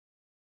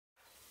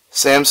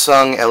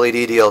Samsung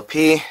LED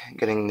DLP,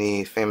 getting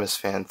the famous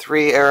fan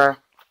 3 error.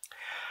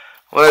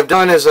 What I've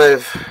done is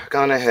I've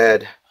gone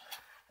ahead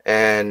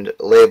and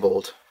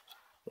labeled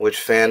which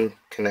fan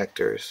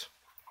connectors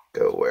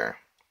go where.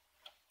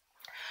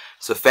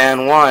 So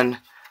fan 1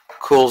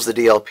 cools the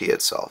DLP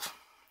itself.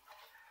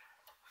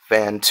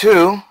 Fan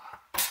 2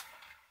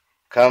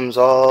 comes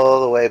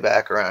all the way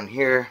back around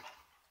here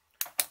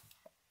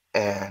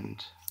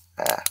and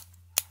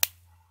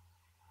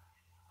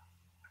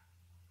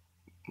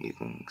you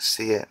can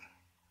see it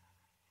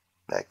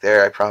back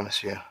there, I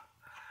promise you.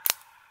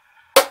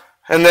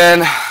 And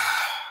then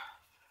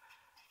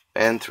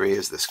fan 3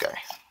 is this guy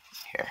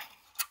here.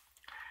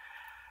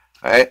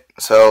 Alright,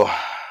 so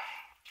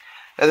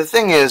now the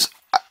thing is,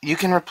 you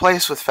can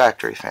replace with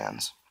factory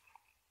fans,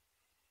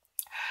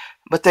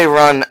 but they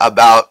run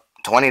about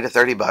 20 to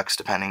 30 bucks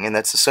depending, and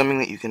that's assuming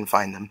that you can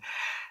find them.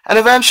 And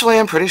eventually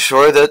I'm pretty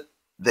sure that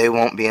they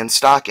won't be in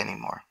stock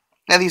anymore.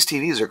 Now these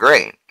TVs are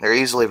great. They're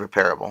easily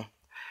repairable.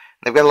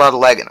 They've got a lot of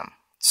leg in them.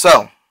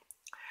 So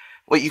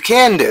what you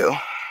can do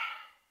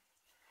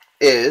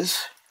is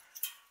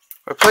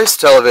replace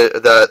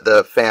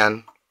the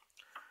fan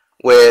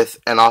with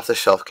an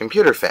off-the-shelf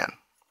computer fan.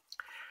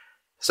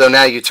 So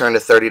now you turn a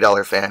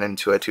 $30 fan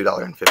into a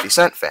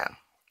 $2.50 fan.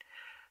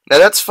 Now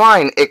that's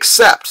fine,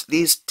 except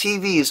these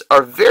TVs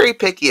are very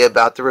picky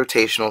about the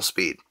rotational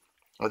speed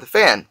of the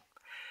fan.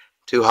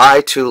 Too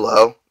high, too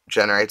low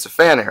generates a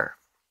fan error.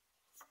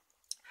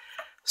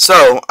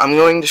 So I'm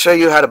going to show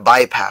you how to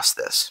bypass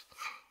this.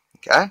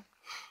 Okay?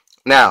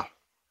 Now,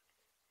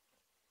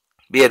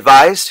 be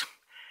advised,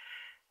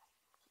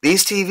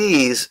 these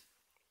TVs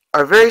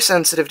are very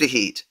sensitive to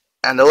heat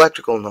and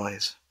electrical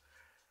noise.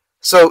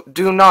 So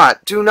do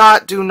not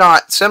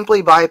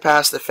simply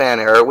bypass the fan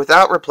error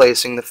without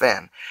replacing the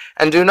fan.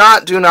 And do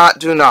not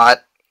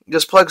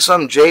just plug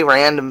some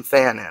J-random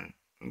fan in.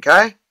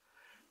 Okay?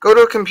 Go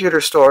to a computer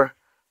store,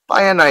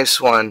 buy a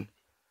nice one,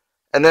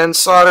 and then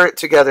solder it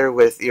together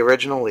with the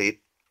original lead.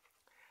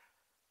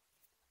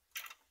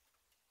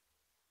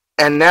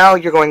 And now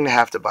you're going to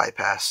have to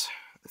bypass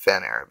the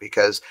fan error,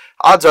 because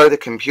odds are the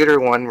computer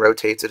one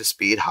rotates at a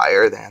speed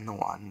higher than the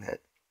one that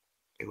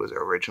it was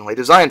originally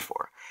designed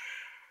for,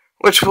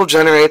 which will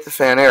generate the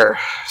fan error.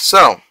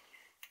 So,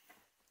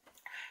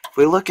 if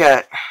we look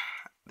at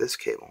this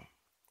cable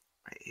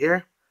right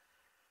here,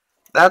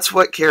 that's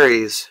what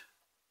carries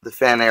the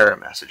fan error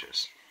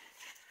messages.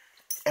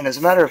 And as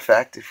a matter of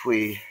fact, if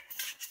we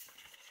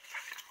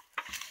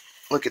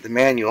look at the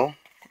manual,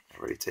 I've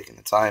already taken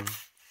the time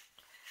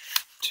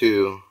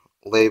to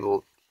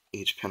label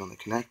each pin on the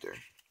connector.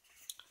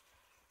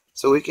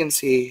 So we can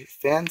see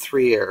fan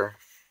 3 error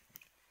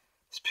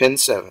is pin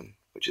 7,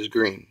 which is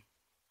green.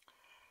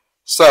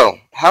 So,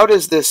 how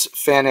does this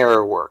fan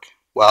error work?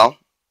 Well,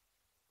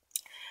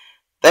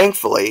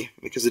 thankfully,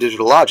 because of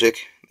digital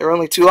logic, there are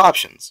only two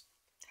options.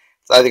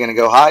 It's either going to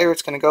go high or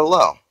it's going to go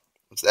low.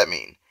 What's that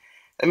mean?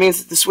 That means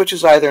that the switch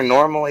is either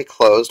normally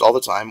closed all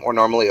the time or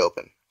normally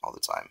open all the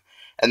time.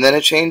 And then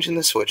a change in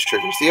the switch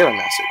triggers the error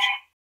message.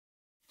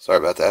 Sorry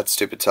about that,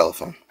 stupid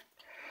telephone.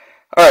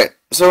 Alright,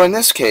 so in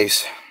this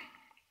case,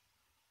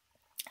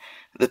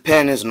 the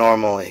pin is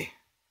normally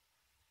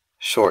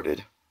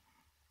shorted,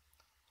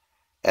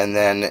 and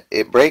then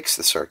it breaks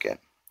the circuit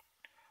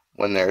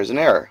when there is an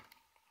error.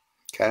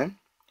 Okay?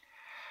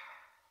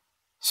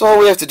 So all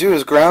we have to do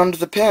is ground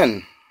the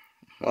pin.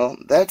 Well,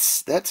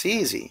 that's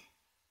easy.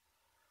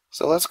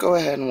 So let's go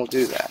ahead and we'll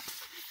do that.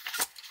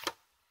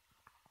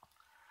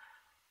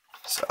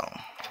 So,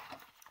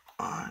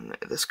 on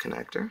this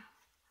connector,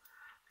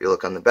 if you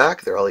look on the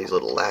back, there are all these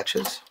little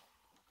latches.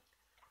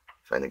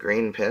 Find the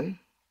green pin.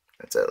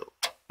 That's a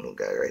little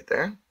guy right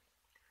there.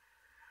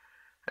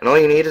 And all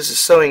you need is a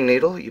sewing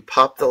needle. You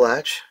pop the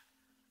latch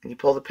and you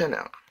pull the pin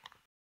out.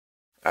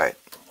 Alright,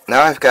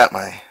 now I've got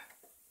my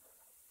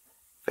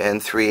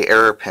fan 3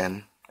 error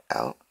pin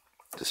out,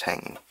 just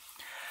hanging.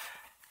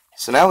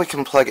 So now we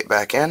can plug it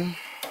back in.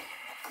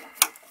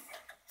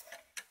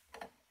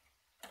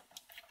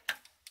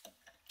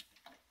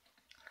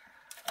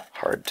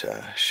 Hard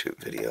to shoot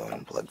video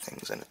and plug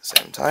things in at the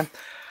same time.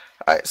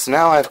 Alright, so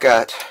now I've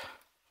got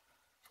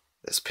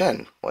this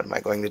pin. What am I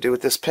going to do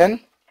with this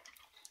pin?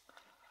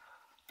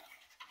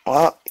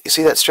 Well, you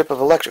see that strip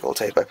of electrical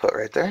tape I put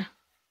right there?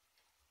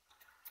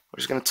 We're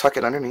just going to tuck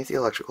it underneath the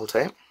electrical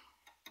tape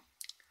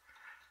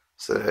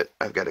so that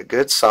I've got a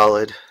good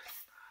solid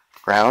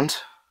ground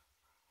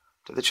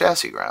to the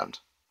chassis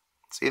ground.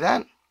 See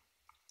that?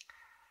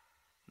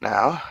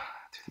 Now,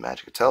 through the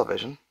magic of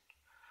television,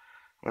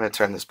 I'm going to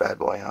turn this bad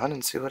boy on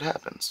and see what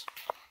happens.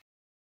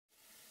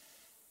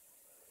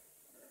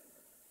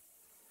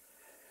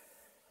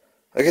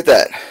 Look at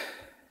that.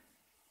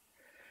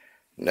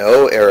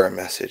 No error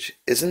message.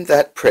 Isn't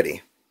that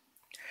pretty?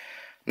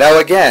 Now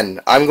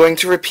again, I'm going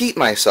to repeat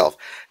myself.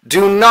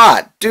 Do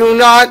not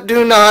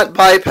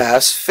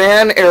bypass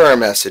fan error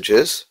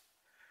messages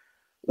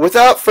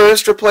without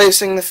first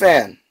replacing the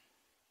fan.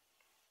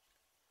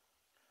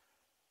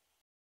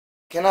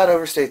 Cannot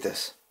overstate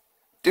this.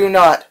 Do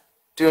not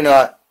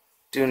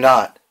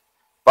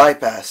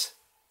bypass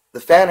the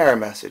fan error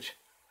message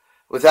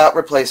without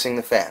replacing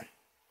the fan.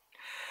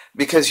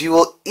 Because you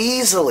will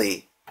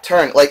easily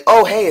turn, like,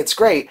 oh, hey, it's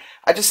great.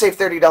 I just saved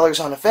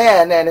 $30 on a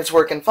fan and it's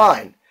working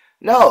fine.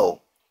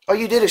 No. All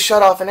you did is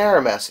shut off an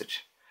error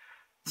message.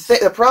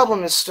 The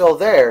problem is still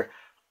there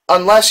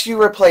unless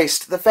you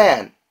replaced the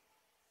fan.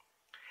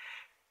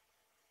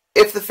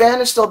 If the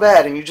fan is still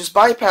bad and you just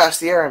bypass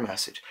the error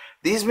message,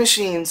 these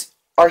machines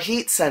are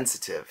heat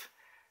sensitive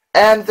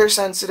and they're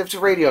sensitive to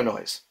radio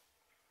noise.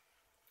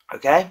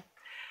 Okay?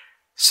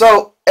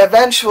 So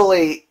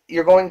eventually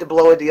you're going to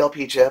blow a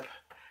DLP chip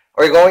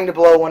or you're going to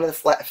blow one of the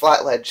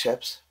flat LED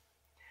chips,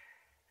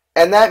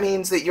 and that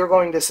means that you're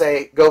going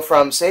to go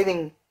from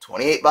saving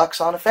 28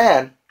 bucks on a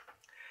fan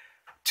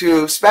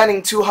to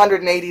spending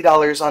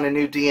 $280 on a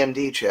new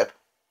DMD chip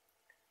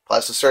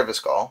plus a service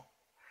call,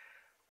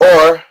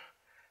 or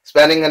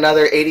spending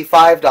another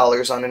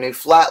 $85 on a new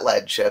flat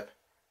LED chip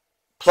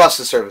plus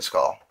a service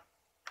call.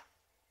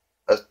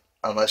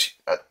 Unless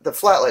the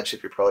flat LED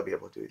chip you'll probably be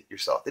able to do it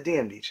yourself. The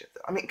DMD chip,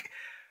 though. I mean,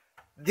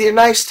 they're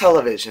nice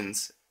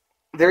televisions.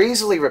 They're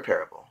easily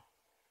repairable.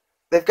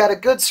 They've got a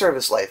good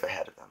service life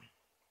ahead of them.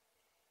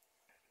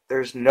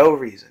 There's no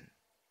reason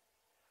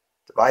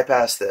to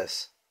bypass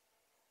this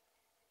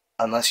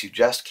unless you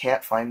just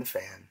can't find the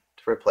fan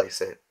to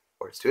replace it,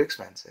 or it's too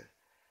expensive,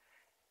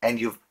 and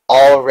you've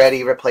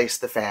already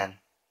replaced the fan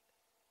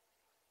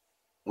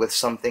with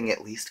something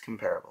at least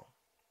comparable.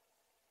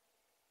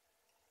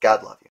 God love you.